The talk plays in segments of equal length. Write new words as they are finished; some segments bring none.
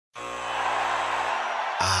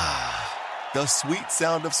The sweet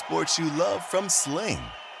sound of sports you love from Sling.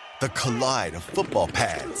 The collide of football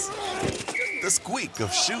pads. The squeak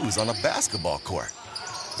of shoes on a basketball court.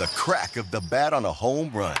 The crack of the bat on a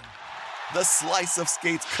home run. The slice of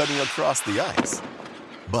skates cutting across the ice.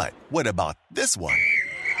 But what about this one?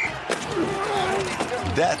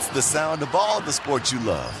 That's the sound of all the sports you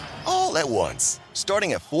love, all at once.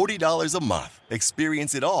 Starting at $40 a month.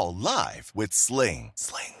 Experience it all live with Sling.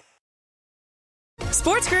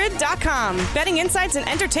 SportsGrid.com. Betting insights and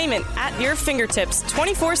entertainment at your fingertips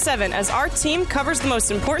 24/7 as our team covers the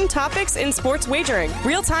most important topics in sports wagering.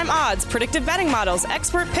 Real-time odds, predictive betting models,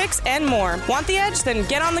 expert picks, and more. Want the edge? Then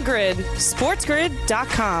get on the grid.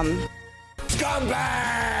 SportsGrid.com.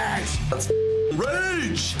 Scumbags! Let's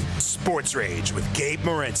rage! Sports Rage with Gabe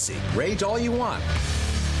Morency. Rage all you want.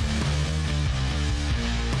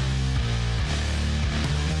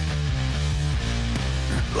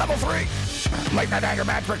 Level 3. Late Night Anger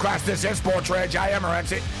Management class. This is Sports Rage. I am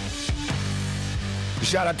Morency.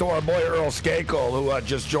 Shout out to our boy Earl Skakel, who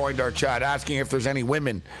just joined our chat, asking if there's any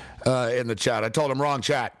women in the chat. I told him wrong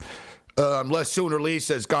chat. Unless Sooner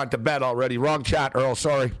Lisa's gone to bed already. Wrong chat, Earl.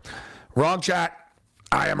 Sorry. Wrong chat.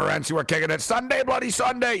 I am Morency. We're kicking it Sunday, bloody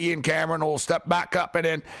Sunday. Ian Cameron will step back up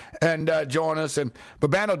and join us. And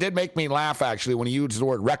Babano did make me laugh, actually, when he used the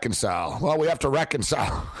word reconcile. Well, we have to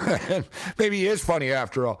reconcile. Maybe he is funny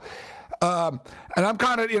after all. And I'm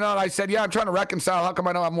kind of, I said, yeah, I'm trying to reconcile. How come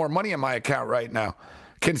I don't have more money in my account right now?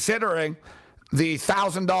 Considering the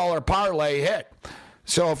 $1,000 parlay hit.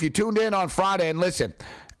 So if you tuned in on Friday and listen,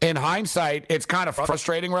 in hindsight, it's kind of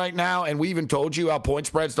frustrating right now, and we even told you how point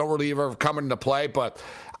spreads don't really ever come into play, but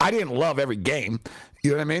I didn't love every game.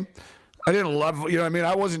 You know what I mean? I didn't love,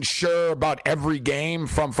 I wasn't sure about every game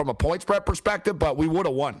from a point spread perspective, but we would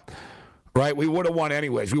have won, right? We would have won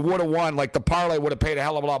anyways. We would have won. Like, the parlay would have paid a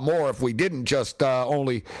hell of a lot more if we didn't just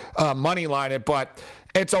only money line it, but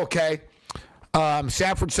it's okay.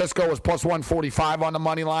 San Francisco was plus 145 on the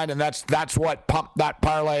money line, and that's what pumped that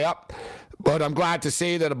parlay up. But I'm glad to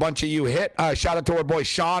see that a bunch of you hit. Shout out to our boy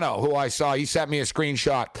Shauno, who I saw. He sent me a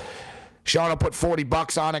screenshot. Shauno put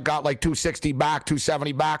 $40 on it, got like $260 back,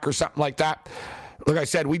 $270 back, or something like that. Like I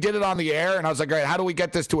said, we did it on the air, and I was like, all right, how do we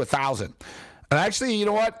get this to 1,000? And actually, you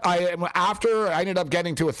know what? I ended up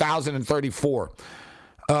getting to 1,034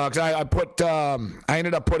 because I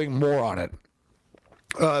ended up putting more on it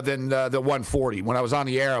than the 140. When I was on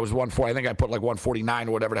the air, I was 140. I think I put like 149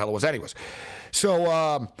 or whatever the hell it was. Anyways.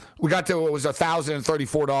 So we got to, it was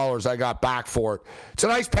 $1,034 I got back for it. It's a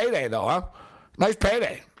nice payday, though, huh? Nice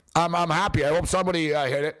payday. I'm happy. I hope somebody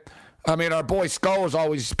hit it. I mean, our boy Sco is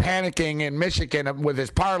always panicking in Michigan with his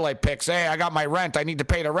parlay picks. Hey, I got my rent. I need to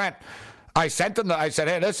pay the rent. I sent him. I said,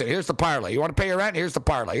 hey, listen, here's the parlay. You want to pay your rent? Here's the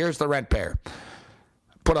parlay. Here's the rent payer.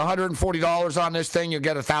 Put $140 on this thing, you'll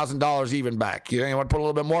get $1,000 even back. You want to put a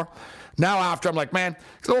little bit more? Now after, I'm like, man,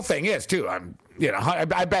 the whole thing is, too,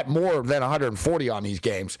 I bet more than 140 on these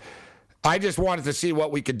games. I just wanted to see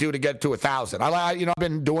what we could do to get to 1,000. I've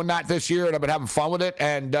been doing that this year, and I've been having fun with it,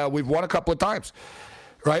 and we've won a couple of times,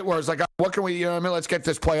 right? Where it's like, what can we, let's get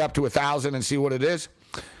this play up to 1,000 and see what it is.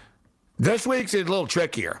 This week's is a little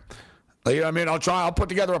trickier. I'll put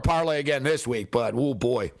together a parlay again this week, but oh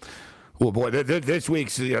boy, this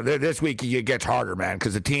week it gets harder, man,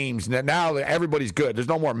 because the teams now everybody's good. There's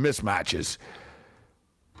no more mismatches.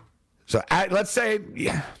 So let's say,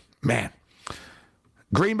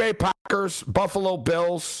 Green Bay Packers, Buffalo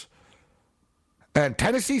Bills, and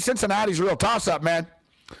Tennessee Cincinnati's a real toss-up, man.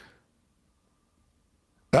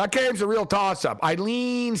 That game's a real toss-up. I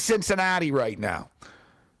lean Cincinnati right now.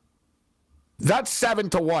 That's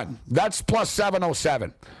 7-1. That's plus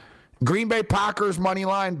 707. Green Bay Packers money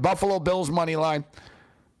line, Buffalo Bills money line,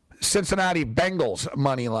 Cincinnati Bengals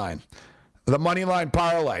money line. The money line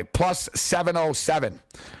parlay plus 707.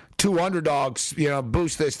 Two underdogs,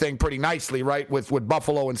 boost this thing pretty nicely, right? With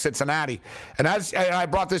Buffalo and Cincinnati. And as I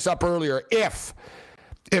brought this up earlier, if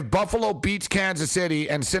Buffalo beats Kansas City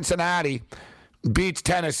and Cincinnati beats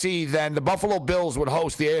Tennessee, then the Buffalo Bills would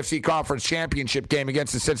host the AFC Conference Championship game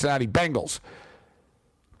against the Cincinnati Bengals.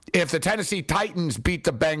 If the Tennessee Titans beat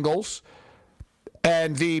the Bengals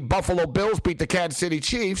and the Buffalo Bills beat the Kansas City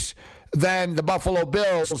Chiefs, then the Buffalo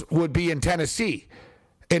Bills would be in Tennessee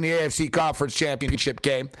in the AFC Conference Championship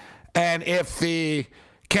game. And if the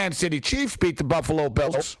Kansas City Chiefs beat the Buffalo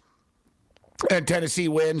Bills and Tennessee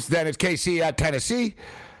wins, then it's KC at Tennessee.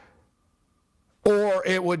 Or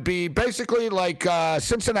it would be basically like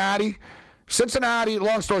Cincinnati.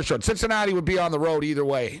 Long story short, Cincinnati would be on the road either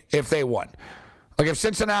way if they won. Like if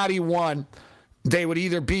Cincinnati won, they would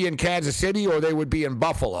either be in Kansas City or they would be in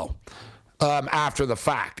Buffalo after the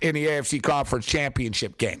fact in the AFC Conference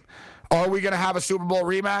Championship game. Are we going to have a Super Bowl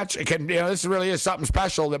rematch? This really is something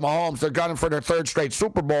special that Mahomes, they're gunning for their third straight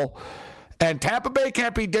Super Bowl. And Tampa Bay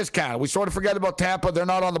can't be discounted. We sort of forget about Tampa. They're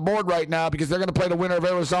not on the board right now because they're going to play the winner of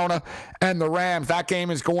Arizona and the Rams. That game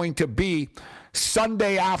is going to be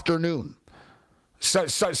Sunday afternoon.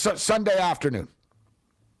 Sunday afternoon.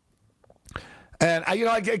 And,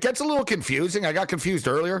 it gets a little confusing. I got confused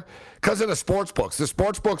earlier because of the sports books. The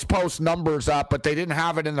sports books post numbers up, but they didn't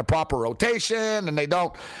have it in the proper rotation, and they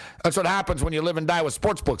don't. That's what happens when you live and die with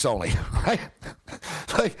sports books only, right?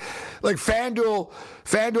 like FanDuel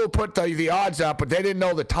put the odds up, but they didn't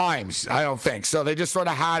know the times, I don't think. So they just sort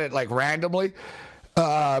of had it, randomly,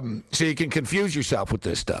 so you can confuse yourself with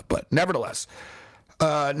this stuff. But nevertheless,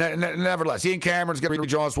 Ian Cameron's going to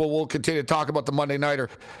rejoin us. We'll continue to talk about the Monday Nighter.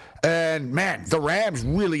 And, man, the Rams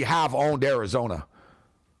really have owned Arizona.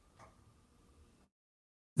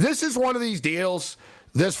 This is one of these deals,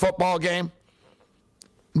 this football game.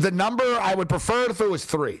 The number I would prefer if it was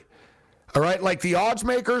 3. All right? Like the odds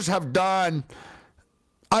makers have done,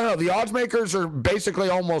 I don't know, the odds makers are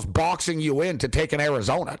basically almost boxing you in to take an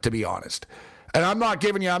Arizona, to be honest. And I'm not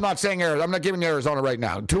giving you Arizona right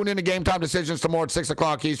now. Tune in to Game Time Decisions tomorrow at 6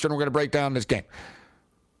 o'clock Eastern. We're going to break down this game.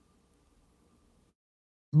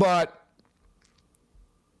 But,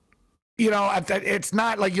 it's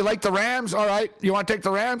not like you like the Rams. All right, you want to take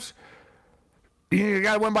the Rams? You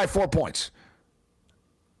got to win by 4 points.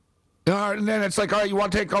 And then it's like, all right, you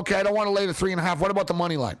want to take, okay, I don't want to lay the 3.5. What about the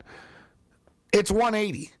money line? It's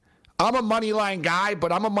 180. I'm a money line guy,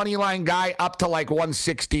 but I'm a money line guy up to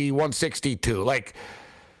 160, 162. Like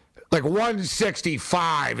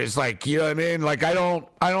 165 is you know what I mean? I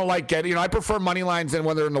don't like getting, I prefer money lines than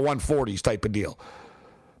when they're in the 140s type of deal.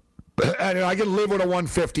 And I can live with a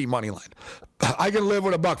 150 money line. I can live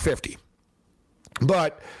with a $1.50.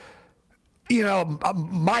 But,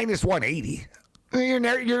 minus 180.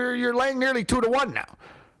 You're laying nearly 2-1 now.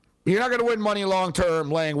 You're not going to win money long term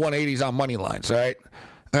laying 180s on money lines, all right?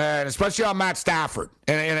 And especially on Matt Stafford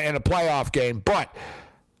in a playoff game. But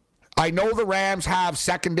I know the Rams have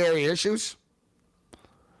secondary issues.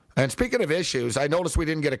 And speaking of issues, I noticed we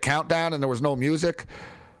didn't get a countdown and there was no music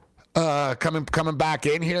coming back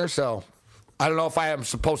in here. So I don't know if I am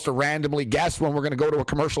supposed to randomly guess when we're going to go to a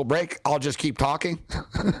commercial break. I'll just keep talking.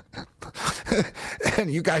 And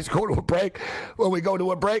you guys go to a break when we go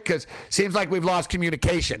to a break because it seems like we've lost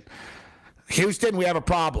communication. Houston, we have a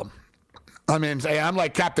problem. I mean, I'm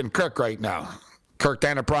like Captain Kirk right now. Kirk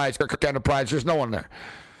Enterprise, there's no one there.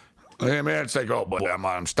 I mean, it's like, oh, boy,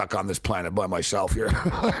 I'm stuck on this planet by myself here.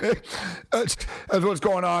 That's what's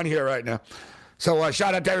going on here right now. So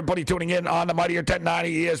shout out to everybody tuning in on the Mightier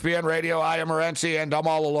 1090 ESPN Radio. I am Morency, and I'm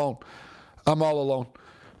all alone.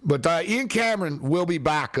 But Ian Cameron will be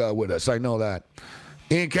back with us. I know that.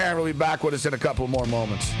 Ian Cameron will be back with us in a couple more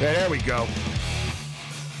moments. Yeah, there we go.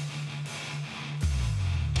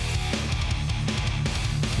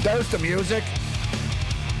 There's the music.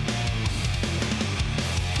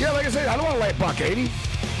 Yeah, like I said, I don't want to lay $1.80.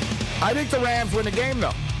 I think the Rams win the game,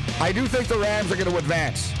 though. I do think the Rams are going to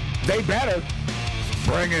advance. They better.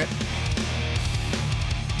 Bring it.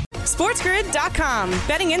 SportsGrid.com.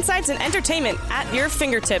 Betting insights and entertainment at your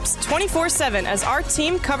fingertips 24/7 as our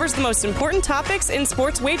team covers the most important topics in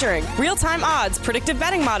sports wagering. Real-time odds, predictive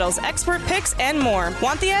betting models, expert picks, and more.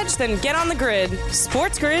 Want the edge? Then get on the grid.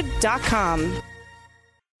 SportsGrid.com.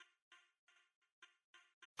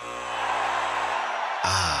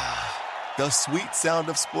 The sweet sound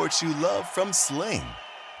of sports you love from Sling.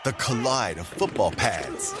 The collide of football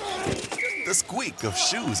pads. The squeak of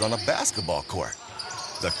shoes on a basketball court.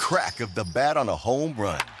 The crack of the bat on a home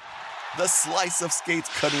run. The slice of skates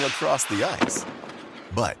cutting across the ice.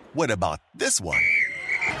 But what about this one?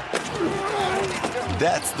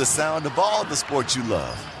 That's the sound of all the sports you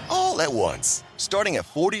love, all at once. Starting at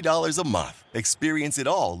 $40 a month. Experience it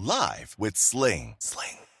all live with Sling.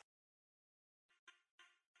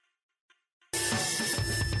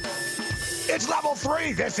 It's level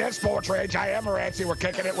 3. This is Sports Rage. I am Morency. We're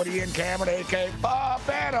kicking it with Ian Cameron, a.k.a.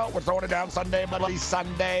 Bano. We're throwing it down Sunday,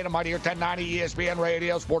 the Mightier 1090 ESPN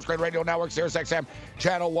Radio, Sports Grid Radio Network, Sirius XM,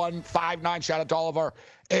 Channel 159. Shout out to all of our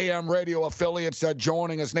AM radio affiliates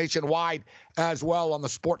joining us nationwide as well on the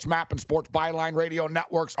Sports Map and Sports Byline Radio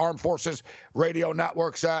Networks, Armed Forces Radio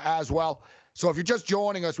Networks as well. So if you're just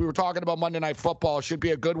joining us, we were talking about Monday Night Football. It should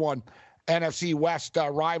be a good one. NFC West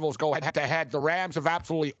rivals go head-to-head. The Rams have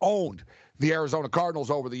absolutely owned the Arizona Cardinals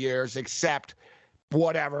over the years, except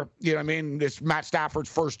whatever. You know what I mean? This Matt Stafford's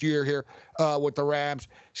first year here with the Rams.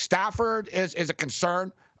 Stafford is a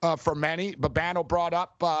concern. for many. Babano brought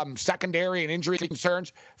up secondary and injury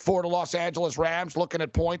concerns for the Los Angeles Rams, looking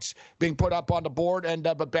at points being put up on the board. And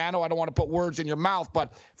Babano, I don't want to put words in your mouth,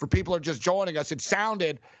 but for people who are just joining us, it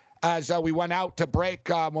sounded as we went out to break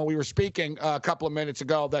when we were speaking a couple of minutes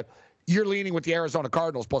ago that you're leaning with the Arizona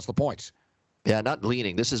Cardinals plus the points. Yeah, not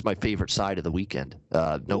leaning. This is my favorite side of the weekend.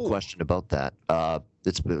 No question about that.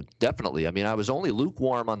 It's definitely. I mean, I was only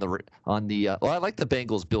lukewarm on the. Well, I like the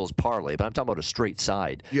Bengals-Bills parlay, but I'm talking about a straight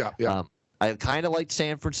side. Yeah. I kind of liked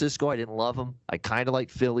San Francisco. I didn't love them. I kind of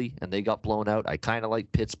liked Philly, and they got blown out. I kind of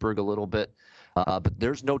liked Pittsburgh a little bit. But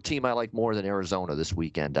there's no team I like more than Arizona this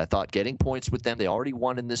weekend. I thought getting points with them, they already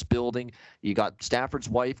won in this building. You got Stafford's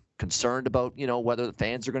wife concerned about, whether the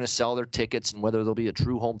fans are going to sell their tickets and whether there'll be a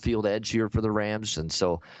true home field edge here for the Rams. And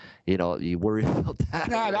so, you worry about that.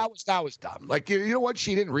 Nah, that was dumb. Like, you know what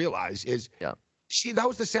she didn't realize is that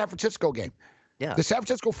was the San Francisco game. Yeah. The San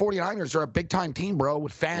Francisco 49ers are a big-time team, bro,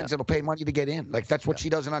 with fans that'll pay money to get in. Like, that's what she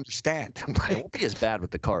doesn't understand. It won't be as bad with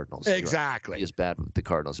the Cardinals. Exactly. It won't be as bad with the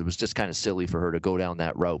Cardinals. It was just kind of silly for her to go down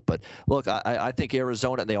that route. But, look, I think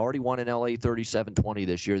Arizona, they already won in L.A. 37-20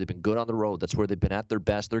 this year. They've been good on the road. That's where they've been at their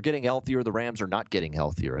best. They're getting healthier. The Rams are not getting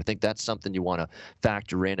healthier. I think that's something you want to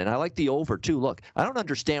factor in. And I like the over, too. Look, I don't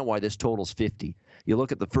understand why this total's 50. You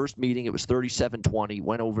look at the first meeting, it was 37-20,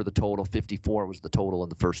 went over the total. 54 was the total in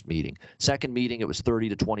the first meeting. Second meeting, it was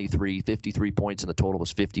 30-23, 53 points, and the total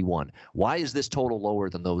was 51. Why is this total lower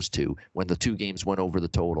than those two when the two games went over the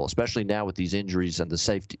total, especially now with these injuries and the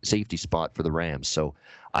safety spot for the Rams? So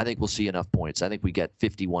I think we'll see enough points. I think we get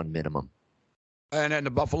 51 minimum. And then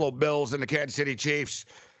the Buffalo Bills and the Kansas City Chiefs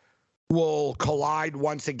will collide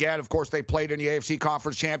once again. Of course, they played in the AFC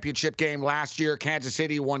Conference Championship game last year. Kansas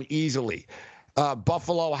City won easily.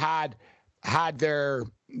 Buffalo had their,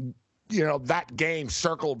 that game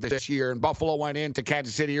circled this year, and Buffalo went into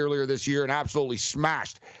Kansas City earlier this year and absolutely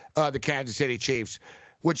smashed the Kansas City Chiefs,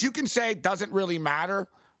 which you can say doesn't really matter,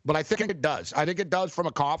 but I think it does. I think it does from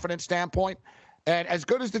a confidence standpoint. And as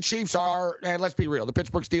good as the Chiefs are, and let's be real, the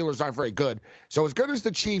Pittsburgh Steelers aren't very good. So as good as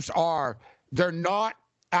the Chiefs are, they're not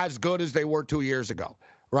as good as they were 2 years ago.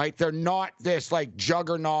 Right? They're not this like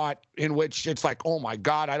juggernaut in which it's like, oh my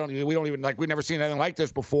God, we've never seen anything like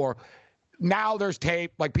this before. Now there's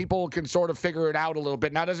tape, like people can sort of figure it out a little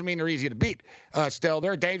bit. Now, doesn't mean they're easy to beat. Still,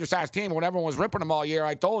 they're a dangerous ass team. When everyone was ripping them all year,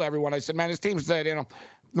 I told everyone, I said, man, this team's the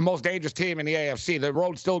most dangerous team in the AFC. The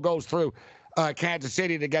road still goes through Kansas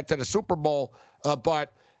City to get to the Super Bowl.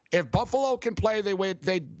 But if Buffalo can play the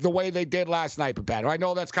way they did last night, I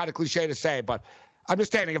know that's kind of cliche to say, but I'm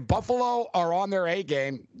just saying, if Buffalo are on their A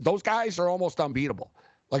game, those guys are almost unbeatable.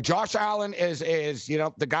 Like Josh Allen is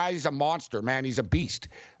the guy's a monster, man. He's a beast.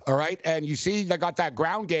 All right. And you see they got that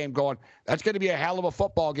ground game going. That's going to be a hell of a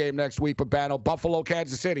football game next week, Babano. Buffalo,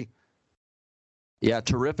 Kansas City. Yeah,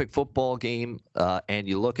 terrific football game. And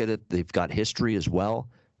you look at it, they've got history as well.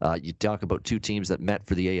 You talk about two teams that met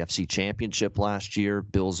for the AFC Championship last year.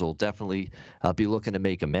 Bills will definitely be looking to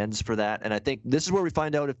make amends for that. And I think this is where we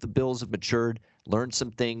find out if the Bills have matured, learned some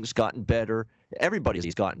things, gotten better.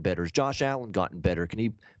 Everybody's gotten better. Has Josh Allen gotten better? Can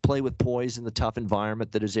he play with poise in the tough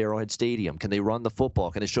environment that is Arrowhead Stadium? Can they run the football?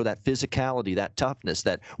 Can they show that physicality, that toughness,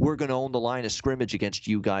 that we're going to own the line of scrimmage against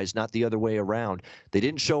you guys, not the other way around? They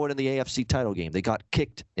didn't show it in the AFC title game. They got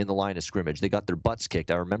kicked in the line of scrimmage. They got their butts kicked.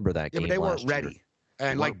 I remember that game. But they weren't ready. Year.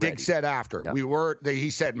 And like Dick said after, he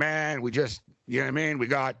said, man, we just,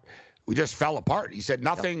 we just fell apart. He said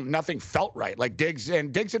nothing felt right. Like Diggs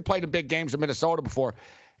had played in big games in Minnesota before.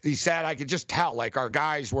 He said, I could just tell, like our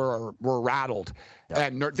guys were rattled.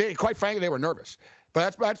 And quite frankly, they were nervous.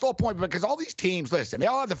 But that's the whole point, because all these teams, listen, they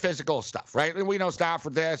all have the physical stuff, right? And we know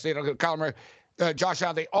Stafford this, Kyler Murray, Josh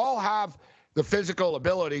Allen, they all have the physical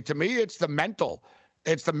ability. To me, it's the mental.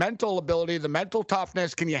 It's the mental ability, the mental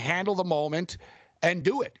toughness. Can you handle the moment and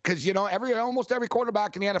do it? Because, almost every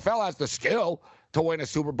quarterback in the NFL has the skill to win a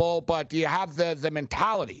Super Bowl, but do you have the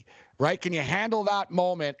mentality, right? Can you handle that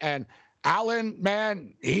moment? And Allen,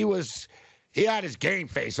 man, he had his game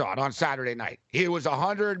face on Saturday night. He was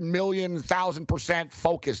 100,000,000%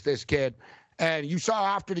 focused, this kid. And you saw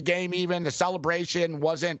after the game, even the celebration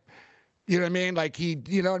wasn't, like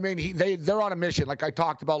they're on a mission, like I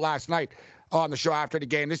talked about last night on the show after the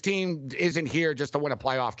game. This team isn't here just to win a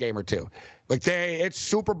playoff game or two. It's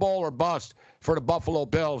Super Bowl or bust for the Buffalo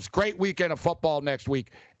Bills. Great weekend of football next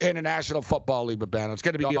week in the National Football League, Babano. It's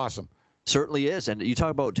going to be awesome. Certainly is. And you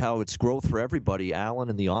talk about how it's growth for everybody, Allen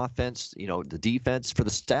and the offense, the defense, for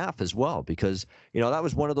the staff as well, because, that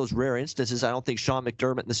was one of those rare instances. I don't think Sean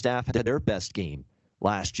McDermott and the staff had their best game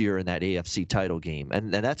last year in that AFC title game.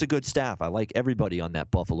 And that's a good staff. I like everybody on that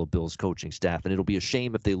Buffalo Bills coaching staff, and it'll be a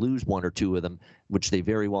shame if they lose one or two of them, which they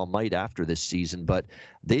very well might after this season. But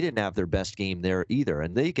they didn't have their best game there either,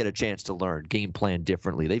 and they get a chance to learn, game plan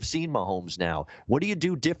differently. They've seen Mahomes now. What do you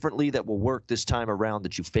do differently that will work this time around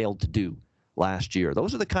that you failed to do last year?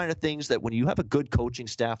 Those are the kind of things that when you have a good coaching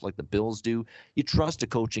staff like the Bills do, you trust a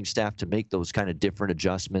coaching staff to make those kind of different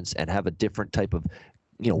adjustments and have a different type of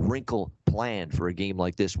wrinkle plan for a game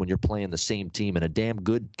like this when you're playing the same team and a damn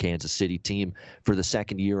good Kansas City team for the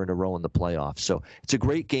second year in a row in the playoffs. So it's a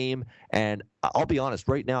great game, and I'll be honest,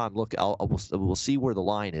 right now I'm looking. We'll see where the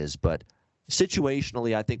line is, but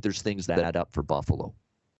situationally, I think there's things that add up for Buffalo.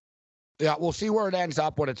 Yeah, we'll see where it ends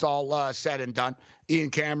up when it's all said and done.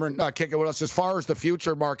 Ian Cameron kicking with us. As far as the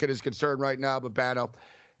future market is concerned right now, Babano,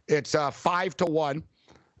 it's 5-1.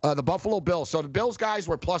 The Buffalo Bills. So the Bills guys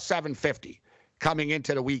were plus 750 coming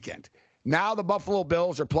into the weekend. Now the Buffalo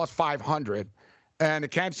Bills are plus 500, and the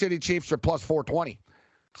Kansas City Chiefs are plus 420.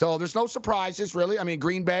 So there's no surprises, really. I mean,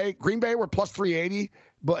 Green Bay were plus 380,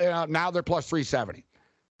 but now they're plus 370.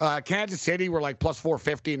 Kansas City were like plus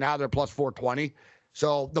 450. Now they're plus 420.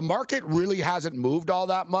 So the market really hasn't moved all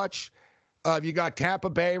that much. You got Tampa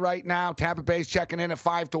Bay right now. Tampa Bay's checking in at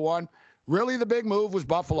 5-1. Really, the big move was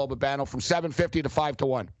Buffalo, Babano, from 750 to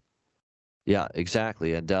 5-1. Yeah,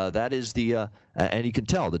 exactly, and that is the and you can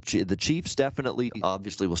tell the Chiefs definitely,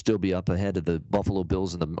 obviously, will still be up ahead of the Buffalo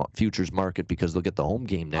Bills in the futures market because they'll get the home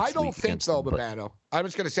game next week. I don't think so, Babano. I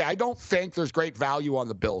was going to say I don't think there's great value on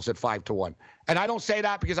the Bills at 5-1, and I don't say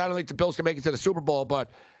that because I don't think the Bills can make it to the Super Bowl. But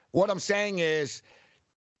what I'm saying is,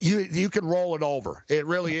 you can roll it over. It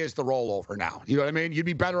really is the rollover now. You know what I mean? You'd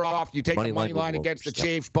be better off. You take the money line against the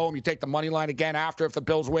Chiefs. Boom. You take the money line again after if the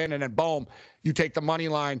Bills win, and then boom, you take the money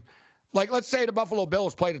line. Like, let's say the Buffalo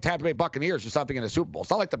Bills play the Tampa Bay Buccaneers or something in the Super Bowl.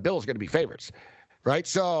 It's not like the Bills are going to be favorites, right?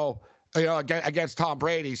 So, against Tom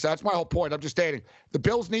Brady. So that's my whole point. I'm just stating the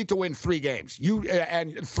Bills need to win 3 games.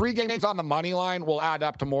 And 3 games on the money line will add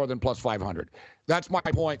up to more than plus 500. That's my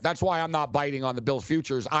point. That's why I'm not biting on the Bills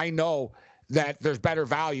futures. I know that there's better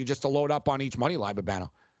value just to load up on each money line, Babano.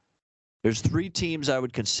 There's 3 teams I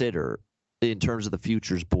would consider in terms of the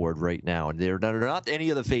futures board right now, and they're not any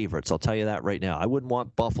of the favorites. I'll tell you that right now. I wouldn't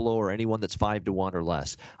want Buffalo or anyone that's 5-1 or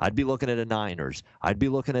less. I'd be looking at a Niners. I'd be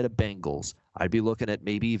looking at a Bengals. I'd be looking at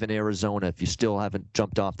maybe even Arizona if you still haven't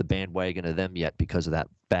jumped off the bandwagon of them yet because of that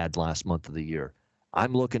bad last month of the year.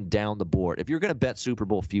 I'm looking down the board. If you're going to bet Super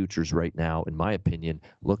Bowl futures right now, in my opinion,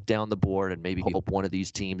 look down the board and maybe hope one of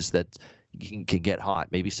these teams that can get hot.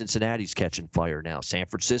 Maybe Cincinnati's catching fire now. San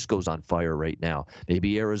Francisco's on fire right now.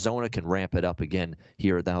 Maybe Arizona can ramp it up again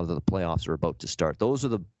here now that the playoffs are about to start. Those are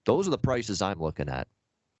the prices I'm looking at.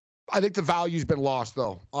 I think the value's been lost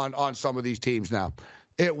though on some of these teams now.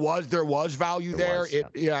 There was value there. I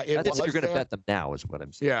think if you're going to bet them now is what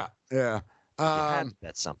I'm saying. Yeah. You had to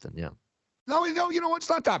bet something, yeah. No, you know, it's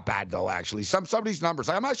not that bad, though, actually. Some of these numbers,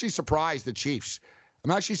 I'm actually surprised the Chiefs. I'm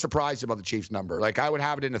actually surprised about the Chiefs number. Like, I would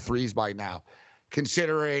have it in the 3s by now,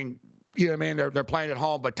 considering, you know what I mean, they're playing at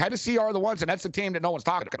home. But Tennessee are the ones, and that's the team that no one's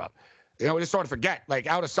talking about. You know, we just sort of forget, like,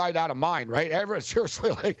 out of sight, out of mind, right? Seriously,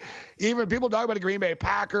 like, even people talk about the Green Bay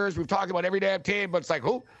Packers. We've talked about every damn team, but it's like,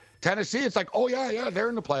 who? Tennessee, it's like, oh, yeah, they're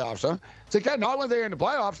in the playoffs, huh? It's like, yeah, not only are they in the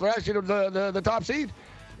playoffs, they're actually the top seed,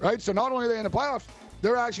 right? So not only are they in the playoffs,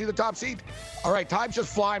 they're actually the top seed. All right, time's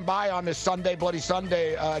just flying by on this Sunday, Bloody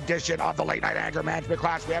Sunday edition of the Late Night Anger Management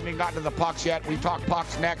class. We haven't even gotten to the pucks yet. We talk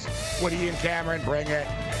pucks next with Ian Cameron. Bring it.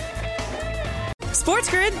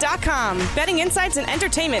 SportsGrid.com. Betting insights and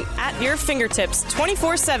entertainment at your fingertips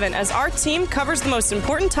 24/7 as our team covers the most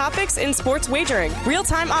important topics in sports wagering.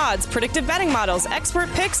 Real-time odds, predictive betting models, expert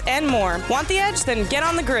picks, and more. Want the edge? Then get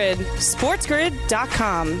on the grid.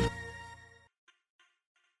 SportsGrid.com.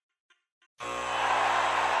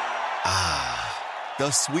 The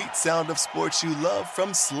sweet sound of sports you love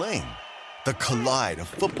from Sling. The collide of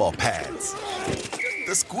football pads.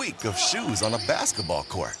 The squeak of shoes on a basketball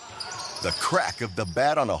court. The crack of the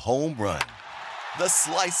bat on a home run. The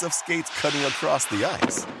slice of skates cutting across the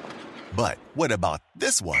ice. But what about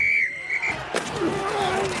this one?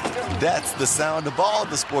 That's the sound of all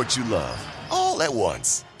the sports you love, all at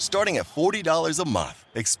once. Starting at $40 a month.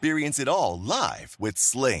 Experience it all live with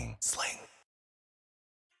Sling.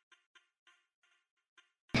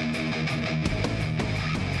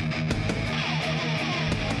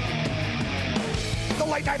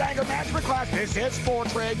 Late Night Anger Management class. This is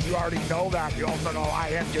Sports Rage. You already know that. You also know I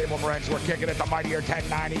am Gabriel Morenz. We're kicking it the mightier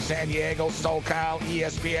 1090 San Diego, SoCal,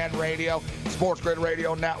 ESPN Radio, Sports Grid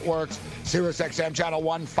Radio Networks, Sirius XM Channel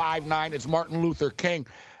 159. It's Martin Luther King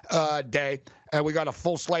Day. And we got a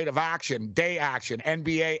full slate of action, day action,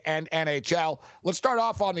 NBA and NHL. Let's start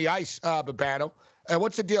off on the ice, Babano.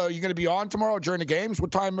 What's the deal? Are you going to be on tomorrow during the games?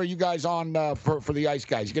 What time are you guys on for the ice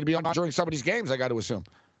guys? You going to be on during some of these games, I got to assume?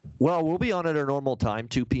 Well, we'll be on at our normal time,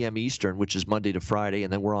 2 p.m. Eastern, which is Monday to Friday,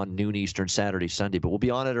 and then we're on noon Eastern Saturday, Sunday. But we'll be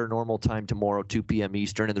on at our normal time tomorrow, 2 p.m.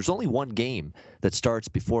 Eastern, and there's only one game that starts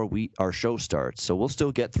before our show starts. So we'll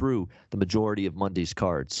still get through the majority of Monday's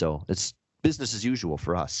cards. So it's business as usual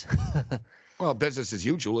for us. Well, business as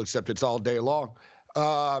usual, except it's all day long.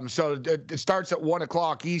 So it starts at 1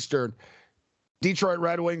 o'clock Eastern. Detroit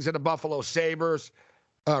Red Wings and the Buffalo Sabres.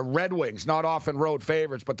 Red Wings, not often road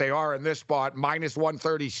favorites, but they are in this spot, minus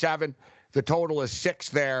 137. The total is 6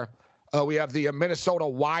 there. We have the Minnesota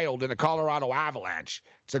Wild and the Colorado Avalanche.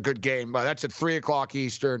 It's a good game. That's at 3 o'clock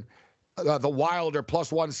Eastern. The Wild are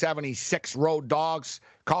plus 176 road dogs.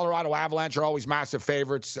 Colorado Avalanche are always massive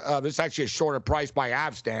favorites. This is actually a shorter price by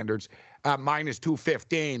Av standards, minus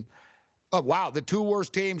 215. Oh, wow, the two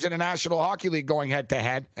worst teams in the National Hockey League going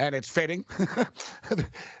head-to-head, and it's fitting.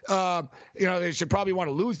 They should probably want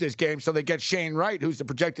to lose this game so they get Shane Wright, who's the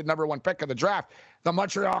projected number 1 pick of the draft. The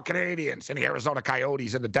Montreal Canadiens and the Arizona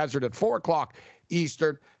Coyotes in the desert at 4 o'clock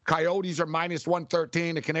Eastern. Coyotes are minus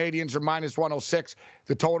 113. The Canadiens are minus 106.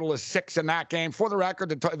 The total is 6 in that game. For the record,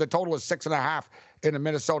 the total is 6.5 in the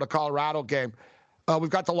Minnesota-Colorado game. We've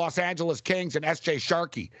got the Los Angeles Kings and S.J.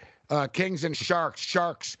 Sharkey. Kings and Sharks.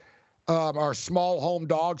 Sharks are small home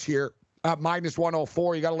dogs here at minus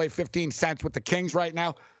 104. You got to lay 15 cents with the Kings right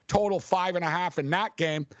now. Total 5.5 in that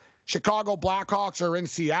game. Chicago Blackhawks are in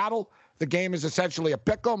Seattle. The game is essentially a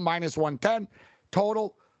pick'em, minus 110.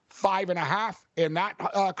 Total 5.5 in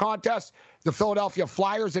that contest. The Philadelphia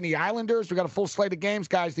Flyers and the Islanders. We got a full slate of games,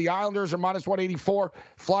 guys. The Islanders are minus 184.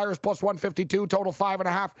 Flyers plus 152. Total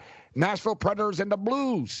 5.5. Nashville Predators and the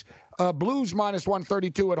Blues. Blues minus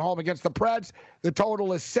 132 at home against the Preds. The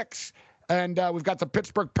total is 6. And we've got the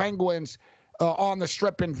Pittsburgh Penguins on the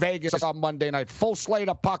Strip in Vegas on Monday night. Full slate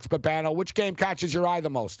of pucks, Babano. Which game catches your eye the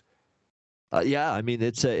most? Yeah, I mean,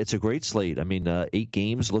 it's a great slate. I mean, 8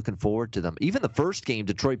 games, looking forward to them. Even the first game,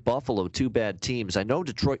 Detroit-Buffalo, 2 bad teams. I know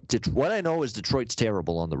what I know is Detroit's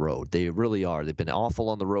terrible on the road. They really are. They've been awful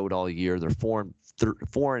on the road all year. They're 4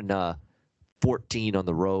 and 14 on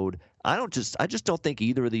the road. I just don't think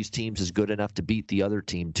either of these teams is good enough to beat the other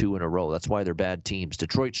team 2 in a row. That's why they're bad teams.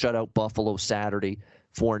 Detroit shut out Buffalo Saturday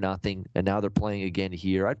 4-0, and now they're playing again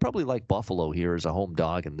here. I'd probably like Buffalo here as a home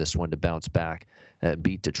dog in this one to bounce back and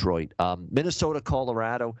beat Detroit. Minnesota,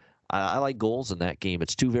 Colorado. I like goals in that game.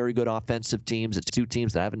 It's 2 very good offensive teams. It's 2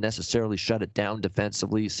 teams that haven't necessarily shut it down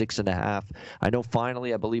defensively, 6.5. I know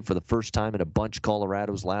finally, I believe for the first time in a bunch,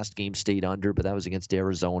 Colorado's last game stayed under, but that was against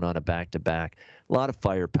Arizona on a back-to-back. A lot of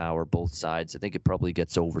firepower, both sides. I think it probably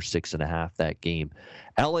gets over 6.5 that game.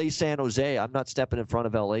 L.A., San Jose, I'm not stepping in front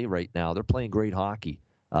of L.A. right now. They're playing great hockey.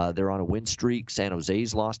 They're on a win streak. San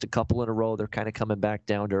Jose's lost a couple in a row. They're kind of coming back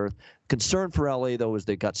down to earth. Concern for LA, though, is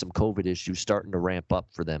they've got some COVID issues starting to ramp up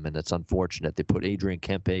for them, and it's unfortunate. They put Adrian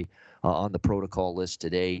Kempe on the protocol list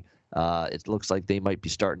today. It looks like they might be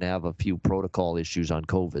starting to have a few protocol issues on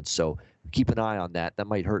COVID, so keep an eye on that. That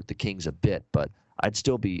might hurt the Kings a bit, but I'd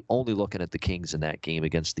still be only looking at the Kings in that game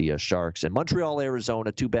against the Sharks. And Montreal,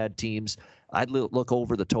 Arizona, 2 bad teams. I'd look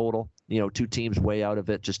over the total. 2 teams way out of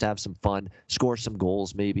it. Just have some fun. Score some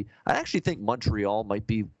goals, maybe. I actually think Montreal might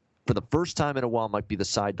be, for the first time in a while, might be the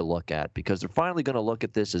side to look at because they're finally going to look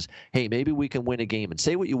at this as, hey, maybe we can win a game. And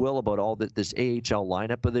say what you will about all this AHL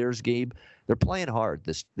lineup of theirs, Gabe. They're playing hard,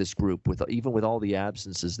 this group, even with all the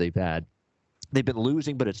absences they've had. They've been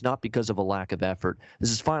losing, but it's not because of a lack of effort.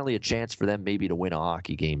 This is finally a chance for them maybe to win a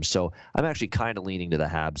hockey game. So I'm actually kind of leaning to the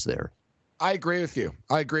Habs there. I agree with you.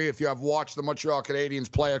 I've watched the Montreal Canadiens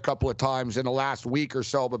play a couple of times in the last week or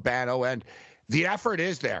so, Babano, and the effort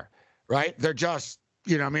is there, right? They're just,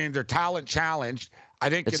 they're talent challenged. I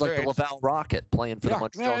think it's like the Laval Rocket playing for the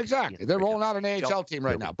Montreal. Yeah, exactly. They're rolling out an AHL team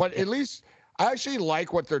right now. But at least I actually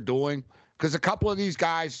like what they're doing because a couple of these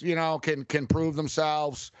guys, can prove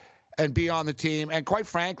themselves and be on the team. And quite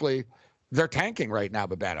frankly, they're tanking right now,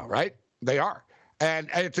 Babano, right? They are. And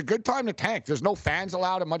it's a good time to tank. There's no fans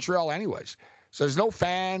allowed in Montreal anyways. So there's no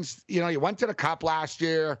fans. You went to the Cup last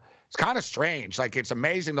year. It's kind of strange. Like, it's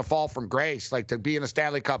amazing to fall from grace, like to be in the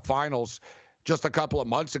Stanley Cup Finals just a couple of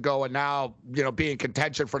months ago and now, be in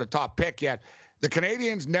contention for the top pick yet. The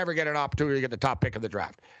Canadiens never get an opportunity to get the top pick of the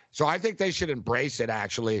draft. So I think they should embrace it,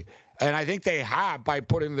 actually. And I think they have by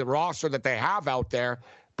putting the roster that they have out there.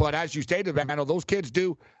 But as you stated, Babano, those kids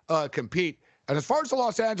do compete. And as far as the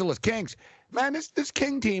Los Angeles Kings, man, this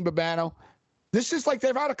King team, Babano, this is like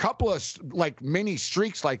they've had a couple of like mini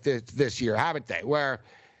streaks like this year, haven't they? Where,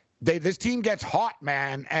 this team gets hot,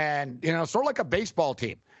 man, and sort of like a baseball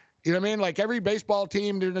team. You know what I mean? Like every baseball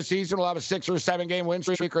team during the season will have a 6 or 7 game win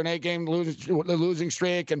streak or an 8 game losing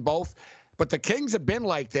streak, and both. But the Kings have been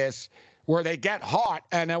like this, where they get hot,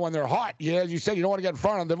 and then when they're hot, as you said, you don't want to get in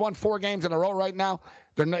front of them. They've won 4 games in a row right now.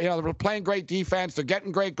 They're playing great defense. They're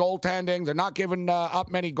getting great goaltending. They're not giving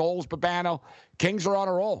up many goals. Babano, Kings are on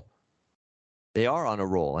a roll. They are on a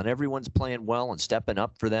roll, and everyone's playing well and stepping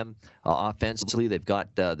up for them offensively. They've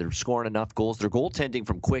got they're scoring enough goals. Their goaltending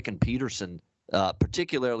from Quick and Peterson,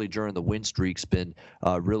 particularly during the win streak's been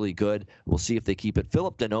really good. We'll see if they keep it.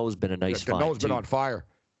 Philip Deneau's been a nice find. Deneau's been on fire.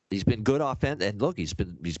 He's been good and look, he's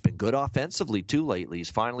been good offensively too lately. He's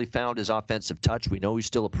finally found his offensive touch. We know he's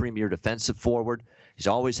still a premier defensive forward. He's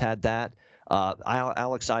always had that.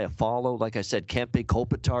 Alex Iafallo, like I said, Kempe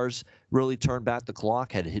Kopitar's really turned back the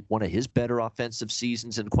clock, had hit one of his better offensive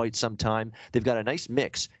seasons in quite some time. They've got a nice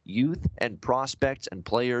mix, youth and prospects and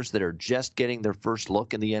players that are just getting their first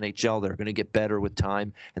look in the NHL. They're going to get better with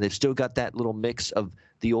time, and they've still got that little mix of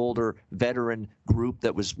the older veteran group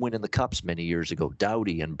that was winning the Cups many years ago,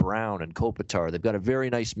 Doughty and Brown and Kopitar. They've got a very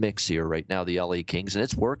nice mix here right now, the LA Kings, and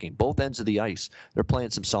it's working. Both ends of the ice. They're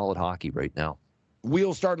playing some solid hockey right now.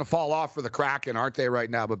 Wheels starting to fall off for the Kraken, aren't they,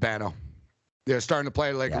 right now, Babano? They're starting to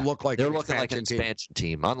play look like they're looking like an expansion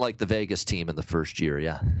team, unlike the Vegas team in the first year.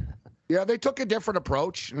 Yeah, they took a different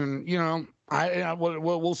approach, and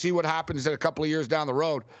we'll see what happens in a couple of years down the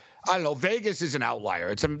road. I don't know. Vegas is an outlier.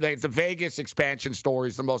 It's the Vegas expansion story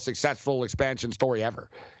is the most successful expansion story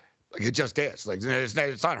ever. Like, it just is. Like,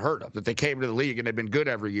 it's unheard of that they came to the league and they've been good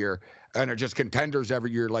every year and are just contenders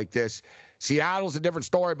every year like this. Seattle's a different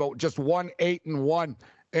story, but just won 8-1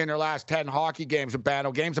 in their last 10 hockey games of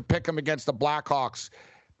battle. Games of pick 'em against the Blackhawks.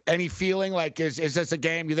 Any feeling like is this a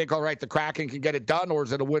game you think, all right, the Kraken can get it done, or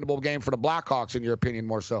is it a winnable game for the Blackhawks in your opinion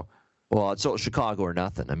more so? Well, it's Chicago or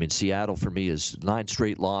nothing. I mean, Seattle for me is 9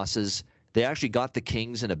 straight losses. They actually got the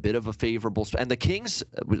Kings in a bit of a favorable spot. And the Kings,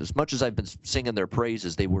 as much as I've been singing their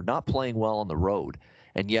praises, they were not playing well on the road.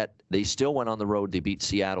 And yet they still went on the road. They beat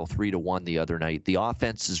Seattle 3-1 the other night. The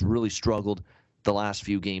offense has really struggled the last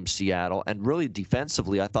few games, Seattle. And really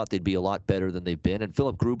defensively, I thought they'd be a lot better than they've been. And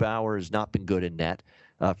Philip Grubauer has not been good in net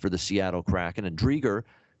for the Seattle Kraken. And Drieger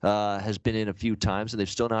has been in a few times, and they've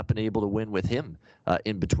still not been able to win with him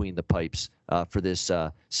in between the pipes for this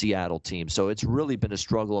Seattle team. So it's really been a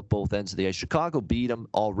struggle at both ends of the ice. Chicago beat them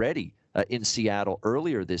already in Seattle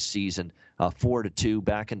earlier this season, 4-2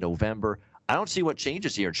 back in November. I don't see what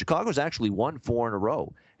changes here. Chicago's actually won 4 in a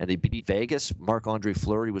row, and they beat Vegas. Marc-Andre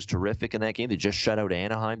Fleury was terrific in that game. They just shut out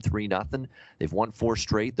Anaheim 3-0. They've won 4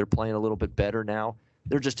 straight. They're playing a little bit better now.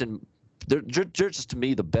 They're just, to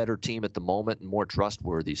me, the better team at the moment and more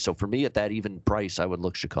trustworthy. So for me, at that even price, I would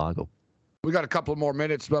look Chicago. We got a couple more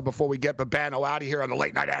minutes before we get Babano out of here on the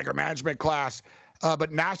late night anger management class.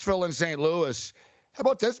 But Nashville and St. Louis. How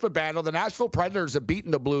about this, Babano? The Nashville Predators have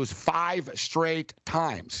beaten the Blues 5 straight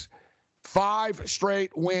times. 5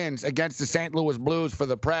 straight wins against the St. Louis Blues for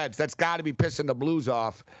the Preds. That's got to be pissing the Blues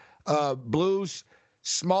off. Blues,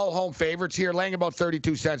 small home favorites here, laying about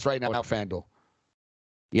 32 cents right now, FanDuel.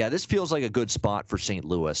 Yeah, this feels like a good spot for St.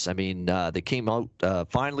 Louis. I mean, they came out,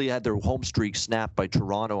 finally had their home streak snapped by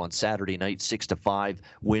Toronto on Saturday night, 6-5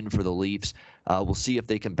 win for the Leafs. We'll see if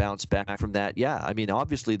they can bounce back from that. Yeah, I mean,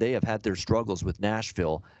 obviously they have had their struggles with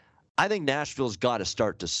Nashville. I think Nashville's got to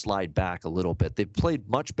start to slide back a little bit. They've played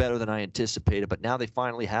much better than I anticipated, but now they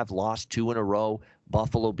finally have lost 2 in a row.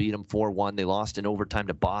 Buffalo beat them 4-1. They lost in overtime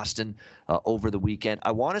to Boston over the weekend.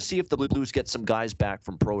 I want to see if the Blues get some guys back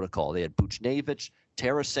from protocol. They had Buchnevich,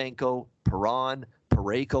 Tarasenko, Perron,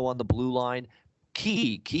 Parayko on the blue line.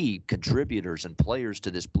 Key contributors and players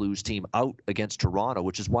to this Blues team out against Toronto,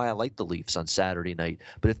 which is why I like the Leafs on Saturday night.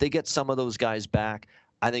 But if they get some of those guys back,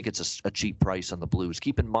 I think it's a cheap price on the Blues.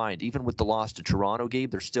 Keep in mind, even with the loss to Toronto,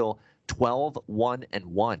 Gabe, they're still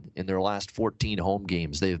 12-1-1 in their last 14 home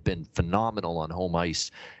games. They have been phenomenal on home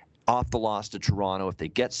ice. Off the loss to Toronto, if they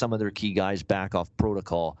get some of their key guys back off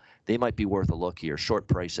protocol, they might be worth a look here. Short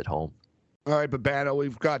price at home. All right, Babano,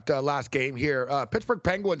 we've got last game here. Pittsburgh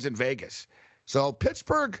Penguins in Vegas. So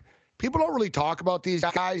Pittsburgh, people don't really talk about these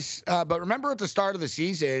guys, but remember at the start of the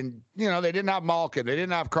season, they didn't have Malkin, they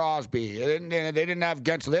didn't have Crosby, they didn't have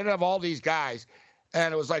Gensel, they didn't have all these guys,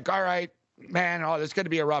 and it was like, all right, man, this is going to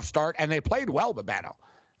be a rough start, and they played well, Babano,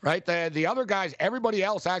 right? The other guys, everybody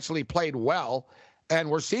else actually played well, and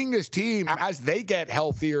we're seeing this team as they get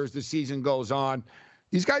healthier as the season goes on.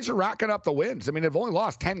 These guys are racking up the wins. I mean, they've only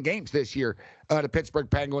lost 10 games this year, the Pittsburgh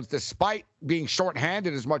Penguins, despite being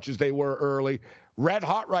shorthanded as much as they were early. Red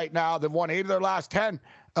hot right now. They've won 8 of their last 10.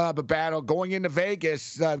 Babano, going into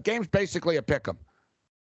Vegas, game's basically a pick 'em.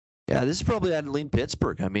 Yeah, this is probably I'd lean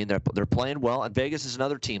Pittsburgh. I mean, they're playing well, and Vegas is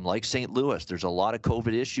another team like St. Louis. There's a lot of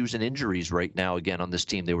COVID issues and injuries right now again on this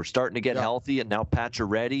team. They were starting to get healthy, and now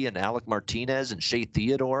Pacioretty and Alec Martinez and Shea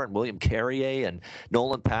Theodore and William Carrier and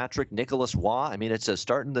Nolan Patrick, Nicholas Waugh. I mean, it's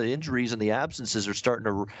starting the injuries and the absences are starting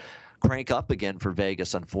to crank up again for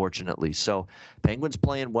Vegas, unfortunately. So Penguins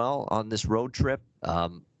playing well on this road trip.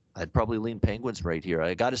 I'd probably lean Penguins right here.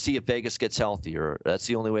 I got to see if Vegas gets healthier. That's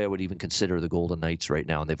the only way I would even consider the Golden Knights right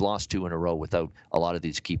now. And they've lost 2 in a row without a lot of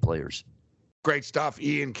these key players. Great stuff,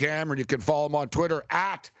 Ian Cameron. You can follow him on Twitter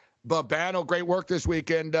at Babano. Great work this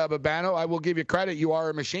weekend, Babano. I will give you credit. You are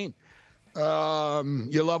a machine.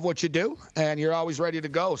 You love what you do, and you're always ready to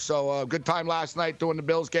go. So good time last night doing the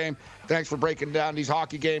Bills game. Thanks for breaking down these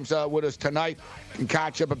hockey games with us tonight. You can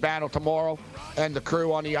catch up Babano tomorrow and the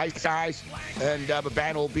crew on the Ice Guys. And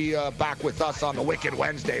Babano will be back with us on the Wicked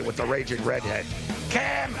Wednesday with the Raging Redhead.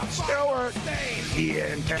 Cam Stewart,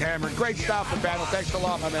 Ian Cameron. Great stuff, Babano. Thanks a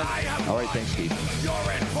lot, my man. All right, thanks, Steve.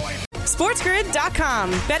 SportsGrid.com.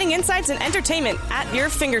 Betting insights and entertainment at your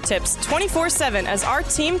fingertips 24/7 as our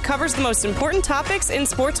team covers the most important topics in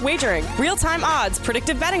sports wagering. Real-time odds,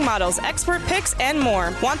 predictive betting models, expert picks, and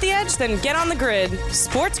more. Want the edge? Then get on the grid.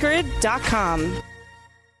 SportsGrid.com.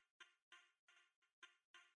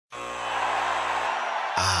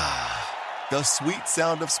 The sweet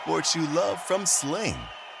sound of sports you love from Sling.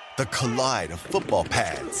 The collide of football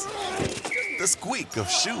pads. The squeak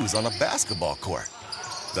of shoes on a basketball court.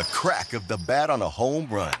 The crack of the bat on a home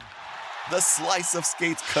run. The slice of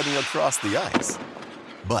skates cutting across the ice.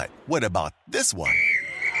 But what about this one?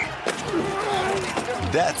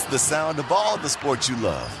 That's the sound of all the sports you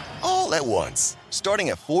love, all at once. Starting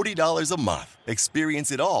at $40 a month.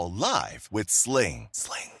 Experience it all live with Sling.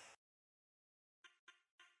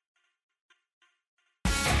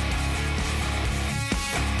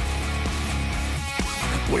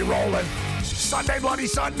 We rolling. Sunday, Bloody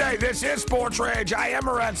Sunday. This is Sports Rage. I am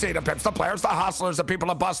Morency. The Pips, the players, the hustlers, the people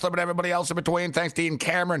that bust them, and everybody else in between. Thanks to Ian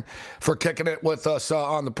Cameron for kicking it with us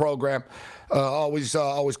on the program. Always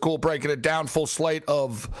cool breaking it down. Full slate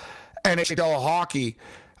of NHL hockey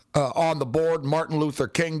on the board. Martin Luther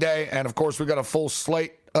King Day. And, of course, we got a full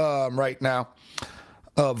slate right now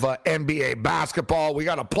of NBA basketball. We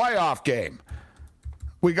got a playoff game.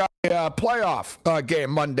 We got a playoff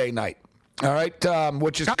game Monday night. All right,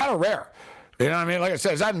 which is kind of rare. You know what I mean? Like I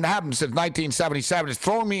said, it hasn't happened since 1977. It's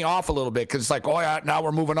throwing me off a little bit because it's like, oh, yeah, now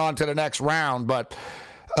we're moving on to the next round. But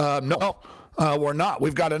no, we're not.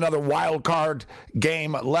 We've got another wild card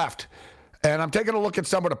game left. And I'm taking a look at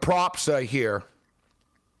some of the props here.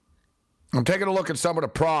 And I'm going to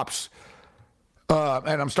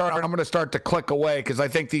start to click away because I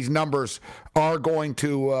think these numbers are going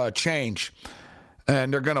to change.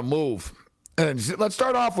 And they're going to move. And let's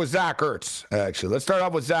start off with Zach Ertz, actually. And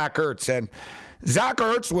Zach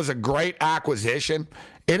Ertz was a great acquisition.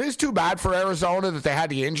 It is too bad for Arizona that they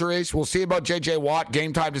had the injuries. We'll see about J.J. Watt,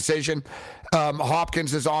 game time decision.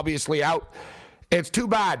 Hopkins is obviously out. It's too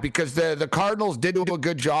bad because the Cardinals did do a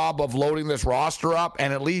good job of loading this roster up.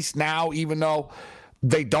 And at least now, even though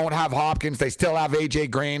they don't have Hopkins, they still have A.J.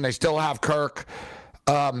 Green. They still have Kirk.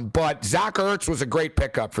 But Zach Ertz was a great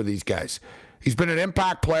pickup for these guys. He's been an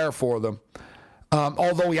impact player for them.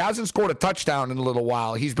 Although he hasn't scored a touchdown in a little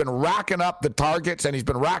while, he's been racking up the targets and he's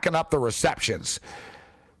been racking up the receptions.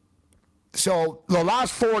 So the